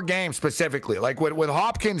last 4 games specifically, like with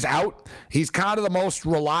Hopkins out, he's kind of the most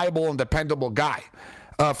reliable and dependable guy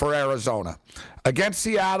for Arizona. Against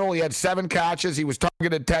Seattle, he had 7 catches. He was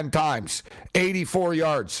targeted 10 times, 84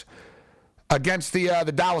 yards. Against the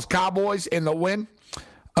Dallas Cowboys in the win,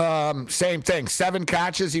 same thing, 7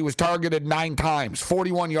 catches. He was targeted 9 times,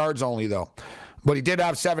 41 yards only though. But he did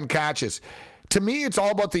have 7 catches. To me, it's all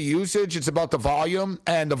about the usage. It's about the volume.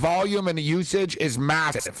 And the volume and the usage is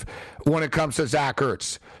massive when it comes to Zach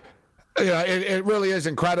Ertz. Yeah, it really is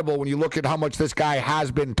incredible when you look at how much this guy has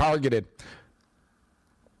been targeted.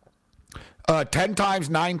 10 times,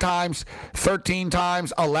 9 times, 13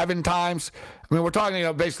 times, 11 times. I mean, we're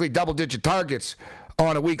talking basically double-digit targets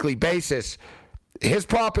on a weekly basis. His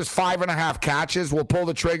prop is 5.5 catches. We'll pull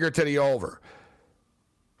the trigger to the over.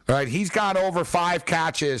 All right, he's gone over 5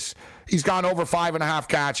 catches. He's gone over 5.5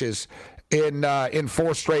 catches in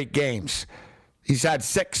 4 straight games. He's had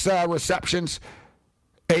 6 receptions,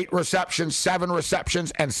 8 receptions, 7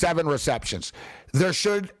 receptions, and 7 receptions. There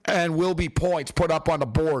should and will be points put up on the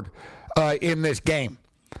board in this game.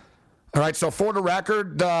 All right, so for the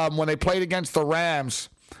record, when they played against the Rams,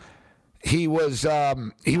 he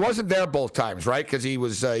wasn't there both times, right? Because he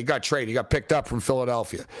got traded. He got picked up from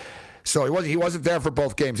Philadelphia. So he wasn't there for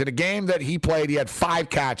both games. In a game that he played, he had 5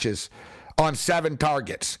 catches on 7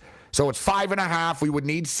 targets. So it's 5.5. We would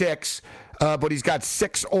need 6, but he's got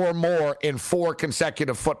 6 or more in 4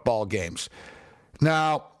 consecutive football games.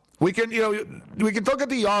 Now, we can look at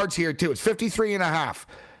the yards here too. It's 53.5.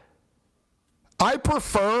 I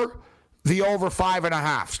prefer the over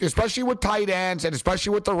 5.5, especially with tight ends and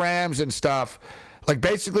especially with the Rams and stuff. Like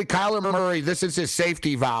basically Kyler Murray, this is his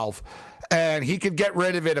safety valve, and he could get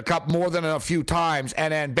rid of it more than a few times,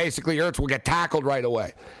 and then basically Ertz will get tackled right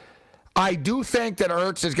away. I do think that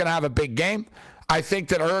Ertz is going to have a big game. I think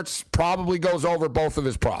that Ertz probably goes over both of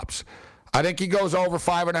his props. I think he goes over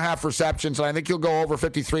 5.5 receptions, and I think he'll go over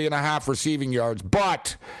 53.5 receiving yards.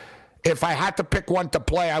 But if I had to pick one to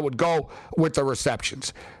play, I would go with the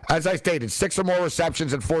receptions. As I stated, 6 or more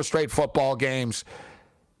receptions in 4 straight football games.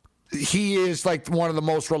 He is like one of the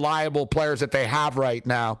most reliable players that they have right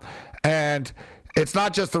now. And it's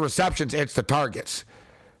not just the receptions, it's the targets,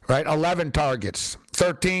 right? 11 targets,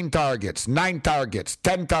 13 targets, 9 targets,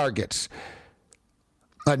 10 targets.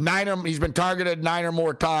 He's been targeted 9 or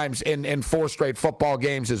more times in 4 straight football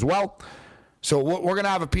games as well. So we're going to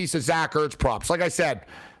have a piece of Zach Ertz props. Like I said,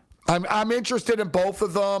 I'm interested in both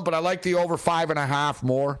of them, but I like the over 5.5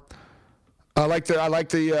 more. I like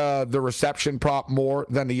the reception prop more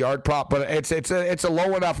than the yard prop, but it's a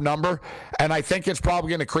low enough number, and I think it's probably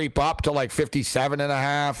going to creep up to like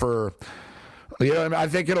 57.5 or. You know what I mean? I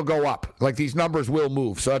think it'll go up. Like these numbers will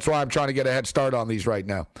move, so that's why I'm trying to get a head start on these right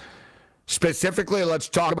now. Specifically, let's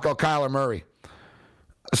talk about Kyler Murray.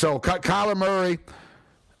 So Kyler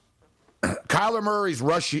Murray's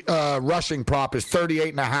rushing prop is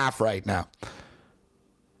 38.5 right now.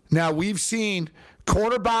 Now, we've seen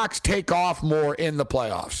quarterbacks take off more in the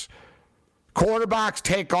playoffs. Quarterbacks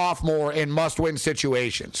take off more in must-win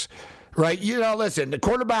situations, right? You know, listen, the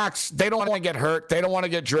quarterbacks, they don't want to get hurt. They don't want to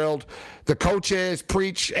get drilled. The coaches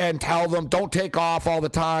preach and tell them, don't take off all the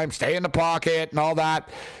time. Stay in the pocket and all that.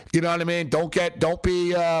 You know what I mean? Don't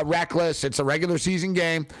be reckless. It's a regular season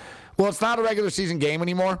game. Well, it's not a regular season game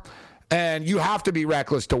anymore, and you have to be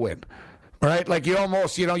reckless to win, right? Like you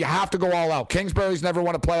have to go all out. Kingsbury's never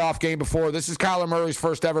won a playoff game before. This is Kyler Murray's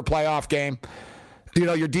first ever playoff game. You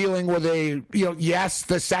know, you're dealing with yes,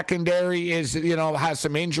 the secondary has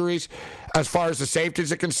some injuries as far as the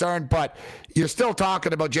safeties are concerned, but you're still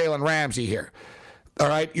talking about Jalen Ramsey here. All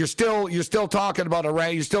right, you're still talking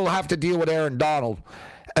about you still have to deal with Aaron Donald.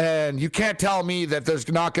 And you can't tell me that there's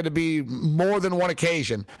not going to be more than one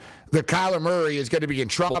occasion that Kyler Murray is going to be in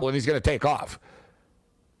trouble and he's going to take off.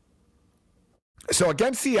 So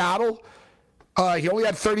against Seattle, he only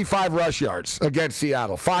had 35 rush yards against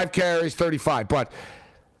Seattle. 5 carries, 35. But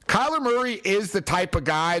Kyler Murray is the type of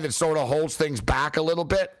guy that sort of holds things back a little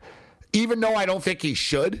bit, even though I don't think he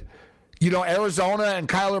should. You know, Arizona and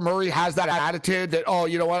Kyler Murray has that attitude that, oh,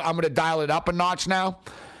 you know what, I'm going to dial it up a notch now.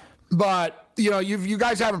 But you know, you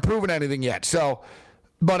guys haven't proven anything yet. So,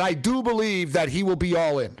 but I do believe that he will be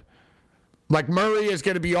all in. Like Murray is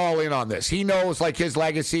going to be all in on this. He knows like his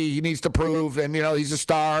legacy. He needs to prove, and you know he's a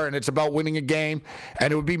star, and it's about winning a game,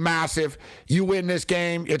 and it would be massive. You win this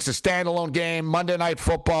game. It's a standalone game. Monday Night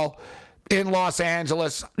Football in Los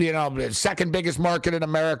Angeles. You know, the second biggest market in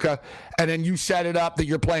America, and then you set it up that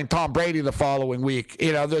you're playing Tom Brady the following week.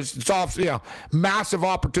 You know, massive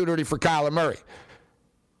opportunity for Kyler Murray.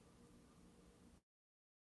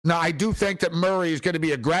 Now, I do think that Murray is going to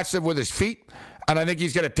be aggressive with his feet, and I think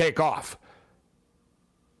he's going to take off.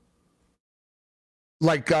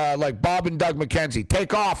 Like Bob and Doug McKenzie.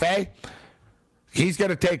 Take off, eh? He's going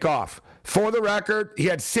to take off. For the record, he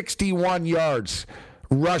had 61 yards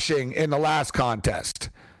rushing in the last contest,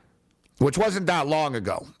 which wasn't that long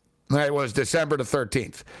ago. It was December the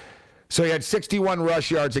 13th. So he had 61 rush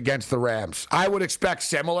yards against the Rams. I would expect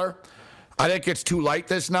similar. I think it's too light,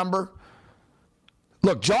 this number.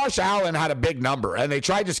 Look, Josh Allen had a big number, and they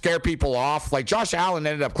tried to scare people off. Like, Josh Allen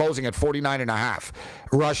ended up closing at 49.5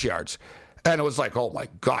 rush yards. And it was like, oh, my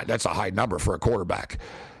God, that's a high number for a quarterback.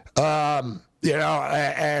 You know,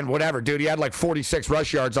 and whatever, dude. He had like 46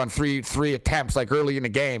 rush yards on three attempts, like early in the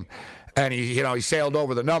game. And, he sailed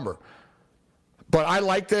over the number. But I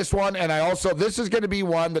like this one, and this is going to be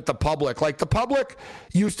one that the public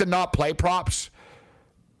used to not play props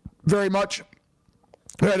very much.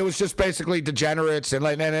 Right, it was just basically degenerates, and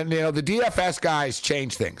the DFS guys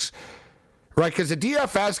changed things, right? Because the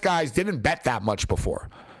DFS guys didn't bet that much before.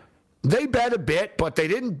 They bet a bit, but they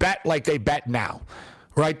didn't bet like they bet now,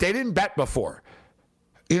 right? They didn't bet before.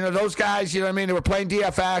 You know, those guys, you know what I mean? They were playing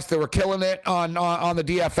DFS. They were killing it on the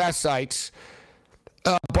DFS sites.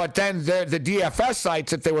 But then the DFS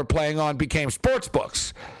sites that they were playing on became sports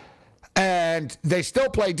books. And they still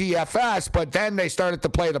play DFS, but then they started to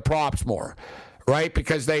play the props more. Right?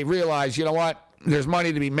 Because they realize, you know what? there's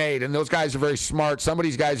money to be made, and those guys are very smart. Some of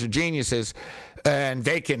these guys are geniuses, and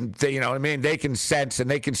they you know what I mean? They can sense and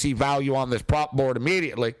they can see value on this prop board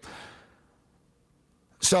immediately.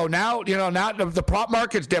 So now, you know, now the prop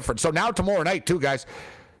market's different. So now tomorrow night, too, guys,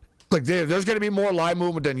 like there's going to be more line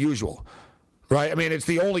movement than usual, right? I mean, it's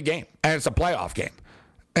the only game, and it's a playoff game.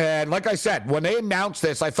 And like I said, when they announced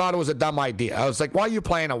this, I thought it was a dumb idea. I was like, why are you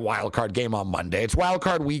playing a wild card game on Monday? It's wild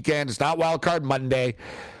card weekend. It's not wild card Monday,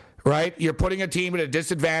 right? You're putting a team at a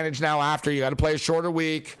disadvantage now after. You got to play a shorter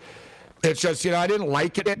week. It's just, you know, I didn't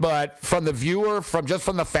like it, but from the viewer, from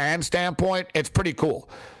the fan standpoint, it's pretty cool.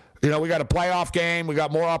 You know, we got a playoff game. We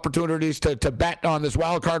got more opportunities to bet on this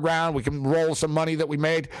wild card round. We can roll some money that we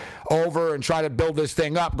made over and try to build this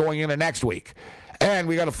thing up going into next week. And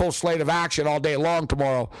we got a full slate of action all day long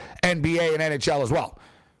tomorrow, NBA and NHL as well.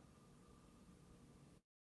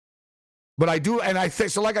 But I do, and I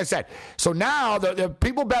think, so like I said, so now the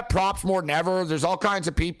people bet props more than ever. There's all kinds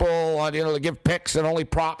of people, you know, that give picks and only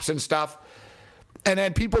props and stuff. And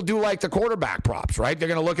then people do like the quarterback props, right? They're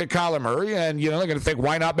going to look at Kyler Murray, and, you know, they're going to think,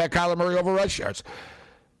 why not bet Kyler Murray over rush yards?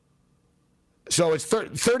 So it's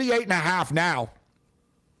 38.5 now.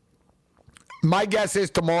 My guess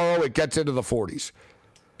is tomorrow it gets into the 40s.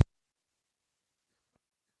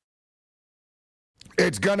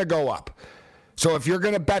 It's going to go up. So if you're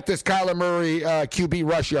going to bet this Kyler Murray QB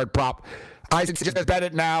rush yard prop, I suggest bet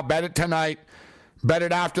it now, bet it tonight, bet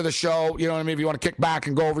it after the show. You know what I mean? If you want to kick back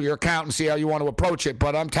and go over your account and see how you want to approach it.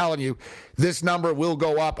 But I'm telling you, this number will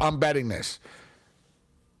go up. I'm betting this.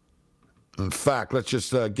 In fact, let's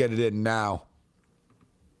just get it in now.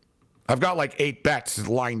 I've got like 8 bets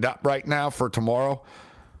lined up right now for tomorrow.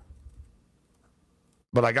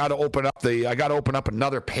 But I got to open up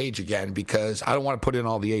another page again because I don't want to put in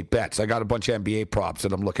all the 8 bets. I got a bunch of NBA props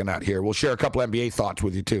that I'm looking at here. We'll share a couple NBA thoughts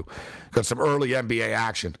with you too. Got some early NBA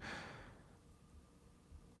action.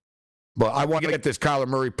 But I want to get this Kyler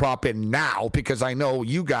Murray prop in now because I know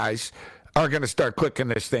you guys are going to start clicking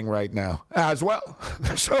this thing right now as well.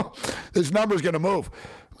 So this number's going to move.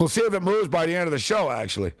 We'll see if it moves by the end of the show,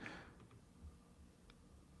 actually.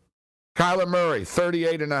 Kyler Murray,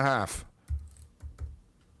 38.5.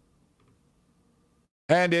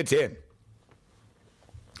 And it's in.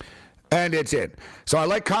 And it's in. So I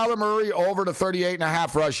like Kyler Murray over to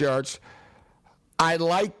 38.5 rush yards. I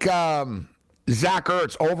like Zach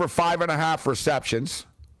Ertz over 5.5 receptions.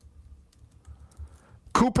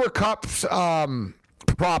 Cooper Kupp's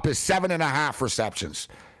prop is 7.5 receptions.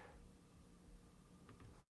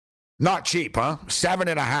 Not cheap, huh?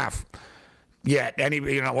 7.5. Yeah,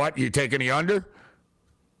 you know what? You take any under?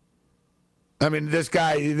 I mean, this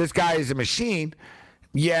guy is a machine,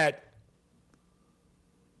 yet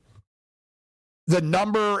the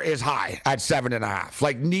number is high at 7.5.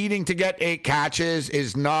 Like, needing to get 8 catches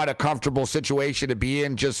is not a comfortable situation to be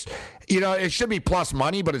in. Just, you know, it should be plus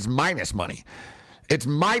money, but it's minus money. It's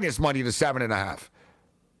minus money to 7.5.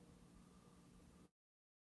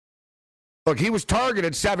 Look, he was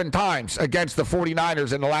targeted 7 times against the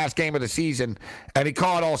 49ers in the last game of the season, and he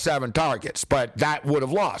caught all 7 targets, but that would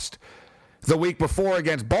have lost. The week before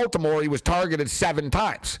against Baltimore, he was targeted 7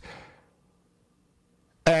 times,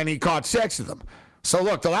 and he caught 6 of them. So,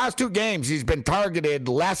 look, the last 2 games, he's been targeted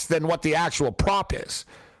less than what the actual prop is.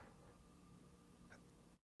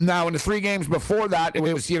 Now, in the 3 games before that, it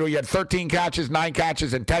was, you know, you had 13 catches, 9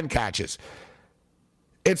 catches, and 10 catches.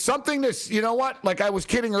 It's something that's, you know what? Like I was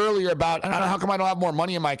kidding earlier about, I don't know how come I don't have more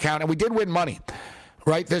money in my account. And we did win money,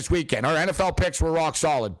 right, this weekend. Our NFL picks were rock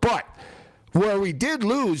solid. But where we did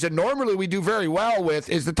lose, and normally we do very well with,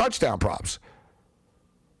 is the touchdown props.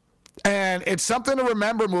 And it's something to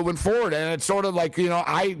remember moving forward. And it's sort of like, you know,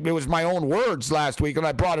 it was my own words last week, and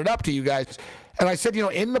I brought it up to you guys. And I said, you know,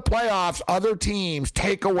 in the playoffs, other teams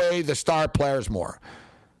take away the star players more.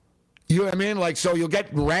 You know what I mean? Like, so you'll get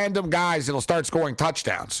random guys that'll start scoring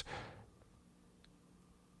touchdowns.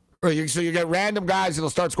 So you get random guys that'll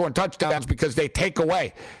start scoring touchdowns because they take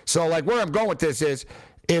away. So, like, where I'm going with this is,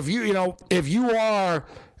 if you are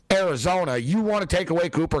Arizona, you want to take away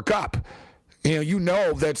Cooper Kupp. You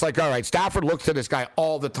know that it's like, all right, Stafford looks at this guy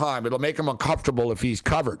all the time. It'll make him uncomfortable if he's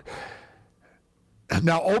covered.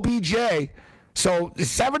 Now, OBJ, so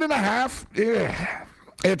 7.5,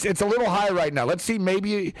 it's a little high right now. Let's see,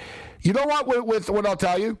 maybe, you know what, with what I'll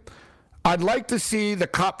tell you? I'd like to see the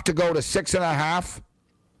Kupp to go to 6.5.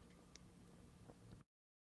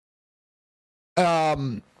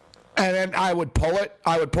 And then I would pull it.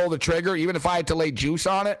 I would pull the trigger, even if I had to lay juice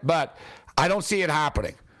on it. But I don't see it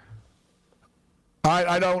happening.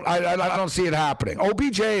 I don't see it happening.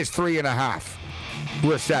 OBJ is 3.5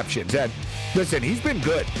 receptions. And listen, he's been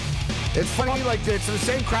good. It's funny, like, it's the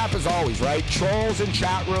same crap as always, right? Trolls in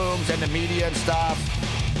chat rooms and the media and stuff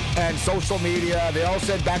and social media. They all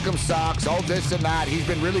said Beckham sucks, all this and that. He's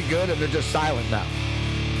been really good, and they're just silent now.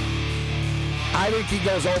 I think he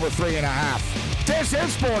goes over 3.5. This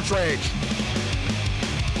is Sports Rage.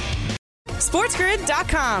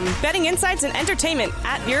 SportsGrid.com. Betting insights and entertainment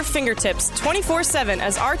at your fingertips 24/7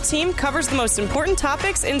 as our team covers the most important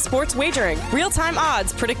topics in sports wagering. Real-time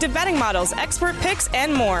odds, predictive betting models, expert picks,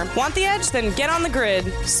 and more. Want the edge? Then get on the grid.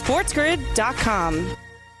 SportsGrid.com.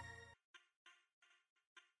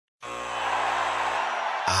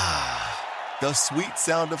 The sweet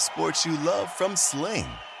sound of sports you love from Sling.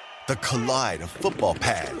 The collide of football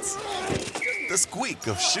pads. The squeak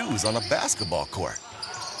of shoes on a basketball court.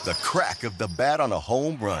 The crack of the bat on a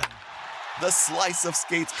home run. The slice of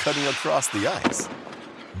skates cutting across the ice.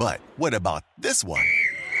 But what about this one?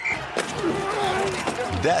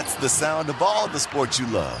 That's the sound of all the sports you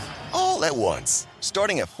love, all at once.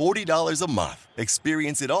 Starting at $40 a month.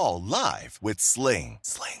 Experience it all live with Sling.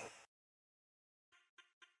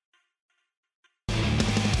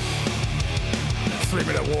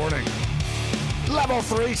 3-minute warning. Level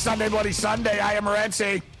 3, Sunday Bloody Sunday. I am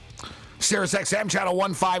Morency. Sirius XM channel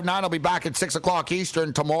 159. I'll be back at 6 o'clock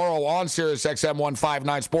Eastern tomorrow on Sirius XM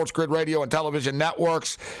 159 Sports Grid Radio and Television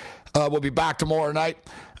Networks. We'll be back tomorrow night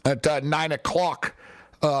at 9 o'clock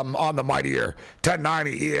on the mightier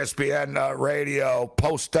 1090 ESPN Radio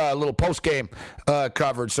little post-game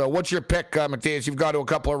coverage. So what's your pick, Matthias? You've gone to a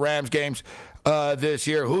couple of Rams games this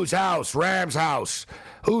year. Whose house? Rams house.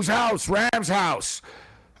 Whose house? Rams house.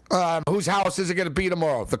 Whose house is it going to be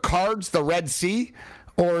tomorrow? The Cards, the Red Sea?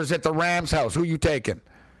 Or is it the Rams' house? Who are you taking?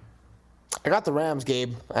 I got the Rams,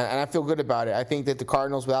 Gabe, and I feel good about it. I think that the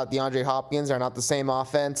Cardinals without DeAndre Hopkins are not the same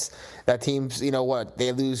offense. That team's,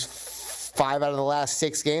 they lose 5 out of the last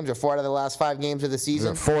 6 games or 4 out of the last 5 games of the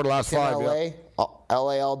season. 4 of the last 5, LA, yeah.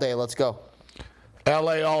 LA all day. Let's go.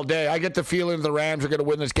 LA all day. I get the feeling the Rams are going to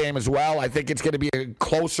win this game as well. I think it's going to be a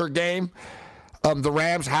closer game. The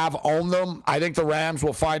Rams have owned them. I think the Rams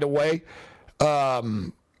will find a way.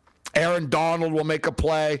 Aaron Donald will make a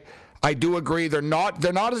play. I do agree they're not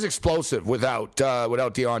as explosive without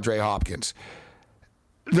DeAndre Hopkins.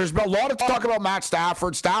 There's been a lot of talk about Matt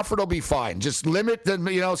Stafford. Stafford will be fine. Just limit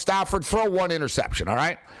Stafford, throw 1 interception, all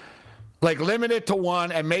right? Like limit it to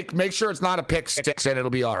 1 and make sure it's not a pick 6 and it'll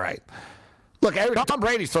be all right. Look, Tom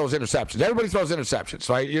Brady throws interceptions. Everybody throws interceptions,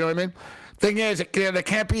 right? You know what I mean? Thing is, they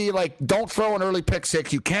can't be like, don't throw an early pick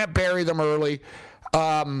 6. You can't bury them early.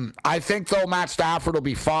 I think, though, Matt Stafford will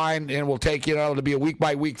be fine, and we'll take, it'll be a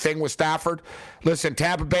week-by-week thing with Stafford. Listen,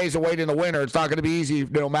 Tampa Bay's awaiting the winner. It's not going to be easy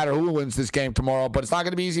no matter who wins this game tomorrow, but it's not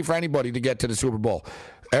going to be easy for anybody to get to the Super Bowl.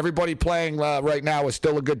 Everybody playing right now is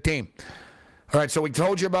still a good team. All right, so we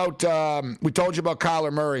told you about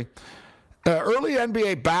Kyler Murray. Early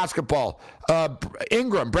NBA basketball,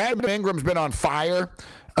 Brandon Ingram's been on fire.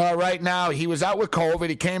 Right now, he was out with COVID.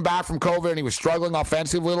 He came back from COVID, and he was struggling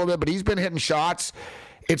offensively a little bit, but he's been hitting shots.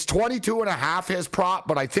 It's 22.5 his prop,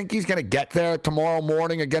 but I think he's going to get there tomorrow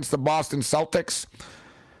morning against the Boston Celtics.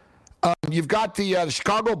 You've got the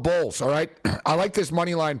Chicago Bulls, all right? I like this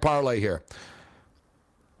money line parlay here.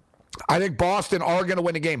 I think Boston are going to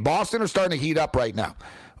win the game. Boston are starting to heat up right now.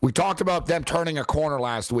 We talked about them turning a corner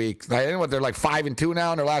last week. They're like 5-2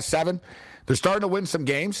 now in their last 7. They're starting to win some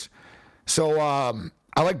games. So,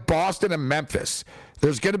 I like Boston and Memphis.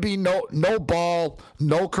 There's going to be no Ball,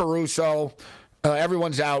 no Caruso.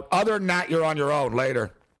 Everyone's out. Other than that, you're on your own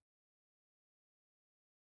later.